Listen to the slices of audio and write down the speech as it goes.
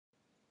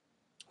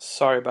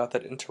Sorry about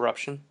that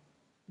interruption.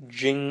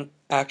 Jing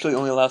actually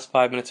only allows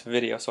 5 minutes of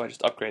video, so I just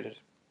upgraded.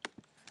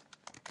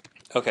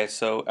 Okay,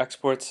 so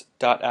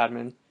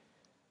exports.admin,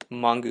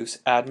 Mongoose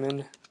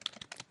admin,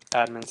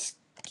 admin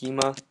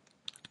schema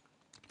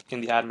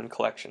in the admin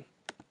collection.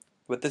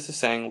 What this is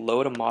saying,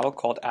 load a model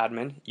called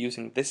admin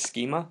using this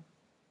schema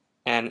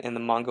and in the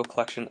Mongo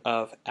collection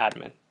of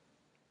admin.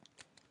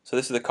 So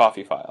this is the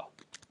coffee file.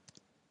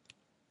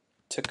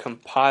 To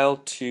compile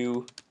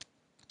to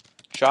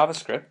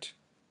JavaScript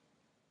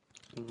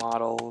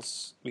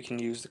models, we can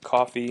use the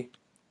coffee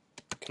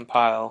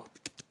compile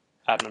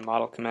admin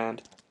model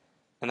command,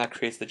 and that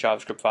creates the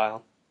JavaScript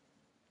file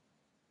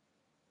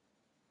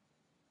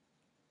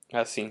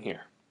as seen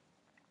here.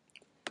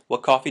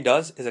 What coffee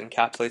does is it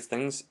encapsulates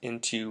things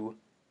into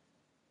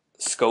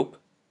scope,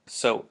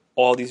 so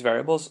all these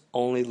variables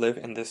only live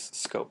in this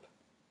scope.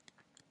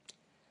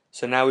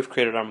 So now we've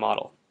created our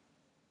model.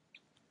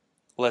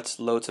 Let's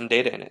load some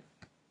data in it.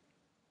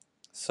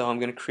 So I'm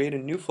going to create a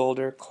new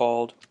folder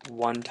called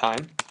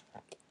one-time,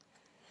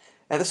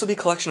 and this will be a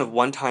collection of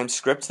one-time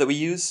scripts that we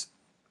use.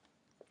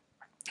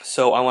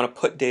 So I want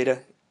to put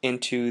data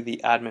into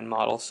the admin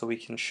model so we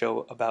can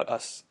show about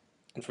us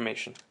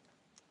information.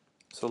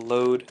 So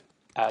load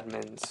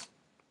admins.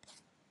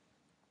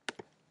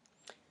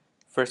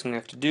 First thing we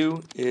have to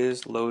do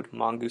is load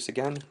Mongoose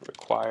again,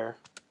 require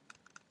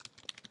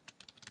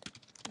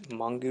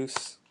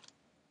Mongoose.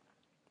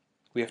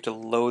 We have to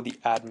load the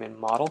admin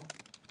model.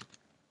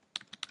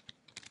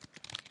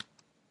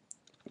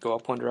 Go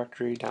up one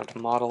directory, down to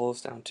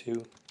models, down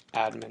to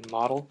admin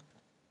model.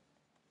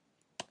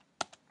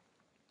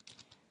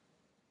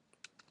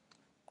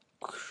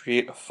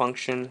 Create a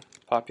function,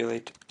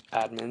 populate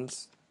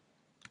admins.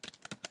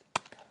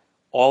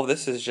 All of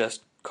this is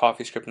just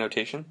CoffeeScript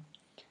notation.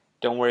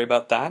 Don't worry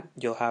about that.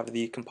 You'll have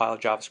the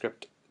compiled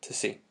JavaScript to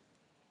see.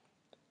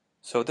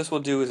 So what this will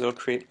do is it'll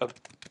create a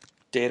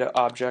data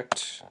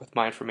object with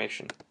my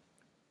information.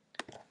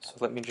 So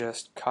let me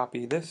just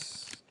copy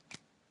this.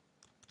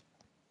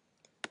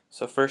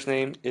 So first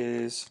name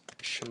is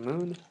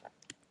Shamoon,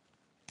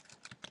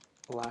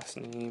 last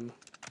name,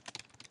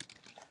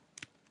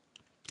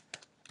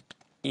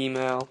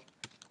 email,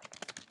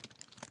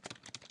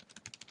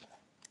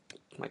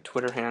 my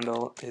Twitter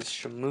handle is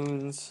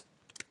Shamoons,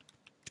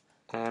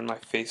 and my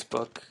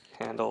Facebook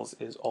handles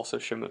is also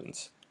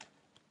Shamoons.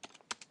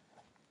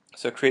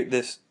 So create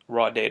this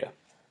raw data.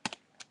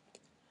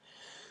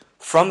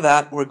 From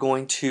that, we're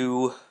going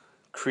to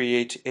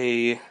create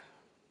a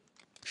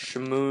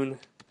Shamoon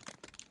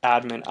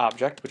admin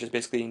object, which is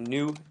basically a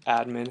new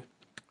admin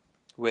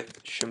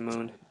with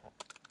Shamoon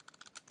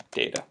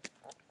data.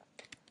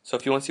 So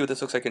if you want to see what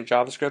this looks like in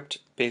JavaScript,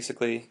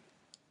 basically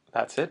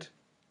that's it.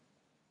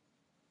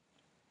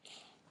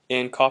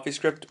 In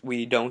CoffeeScript,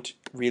 we don't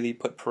really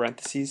put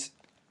parentheses.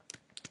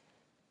 It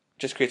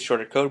just creates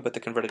shorter code, but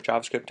the converted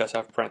JavaScript does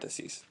have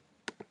parentheses.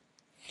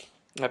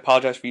 I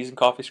apologize for using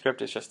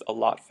CoffeeScript, it's just a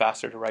lot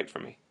faster to write for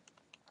me.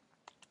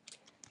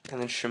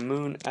 And then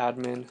Shamoon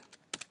admin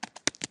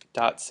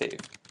dot save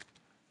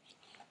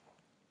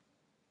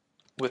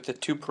with the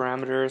two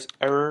parameters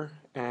error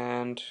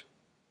and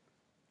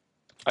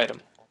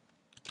item.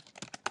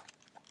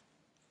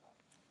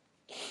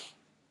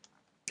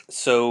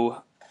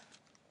 So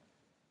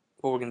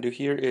what we're going to do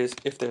here is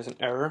if there's an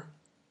error,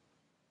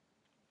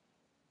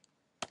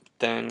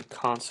 then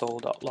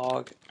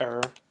console.log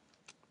error,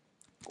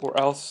 or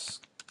else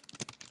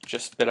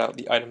just spit out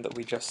the item that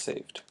we just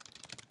saved.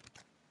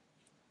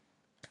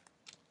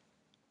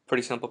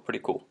 Pretty simple,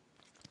 pretty cool.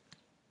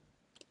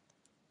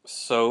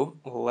 So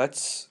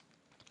let's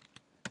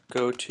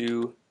go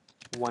to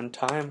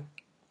one-time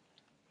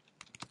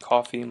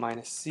coffee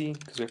minus C,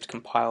 because we have to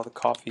compile the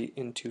coffee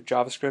into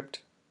JavaScript.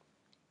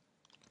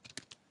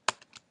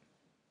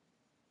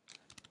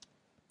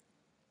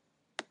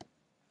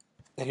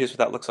 And here's what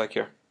that looks like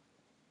here.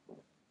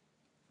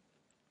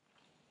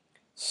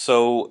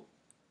 So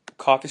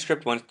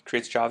CoffeeScript, when it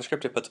creates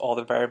JavaScript, it puts all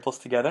the variables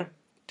together,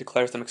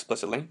 declares them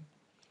explicitly.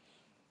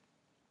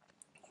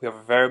 We have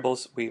our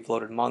variables, we've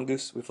loaded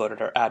Mongoose, we've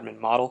loaded our admin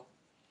model.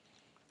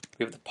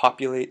 We have the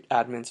populate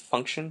admins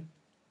function,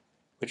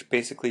 which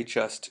basically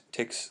just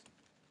takes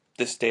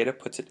this data,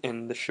 puts it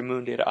in the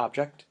Shamoon data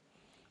object.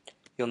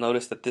 You'll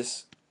notice that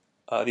these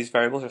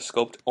variables are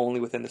scoped only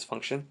within this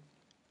function.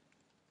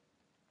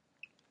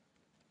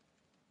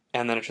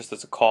 And then it just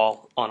does a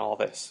call on all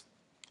this.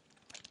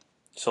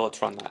 So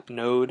let's run that.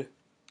 Node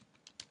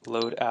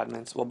load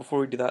admins. Well, before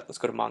we do that, let's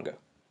go to Mongo.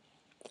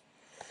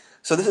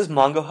 So this is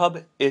Mongo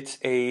Hub. It's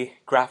a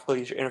graphical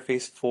user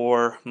interface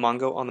for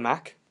Mongo on the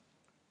Mac.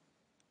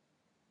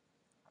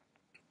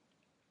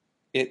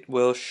 It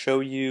will show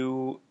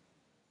you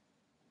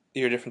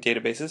your different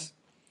databases.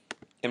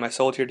 In my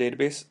solitaire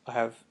database, I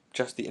have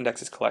just the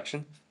indexes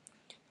collection.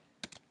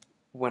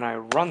 When I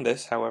run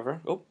this,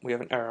 however, oh, we have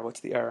an error. What's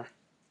the error?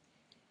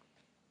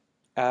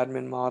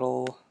 Admin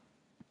model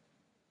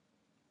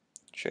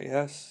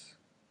JS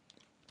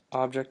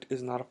object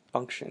is not a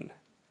function.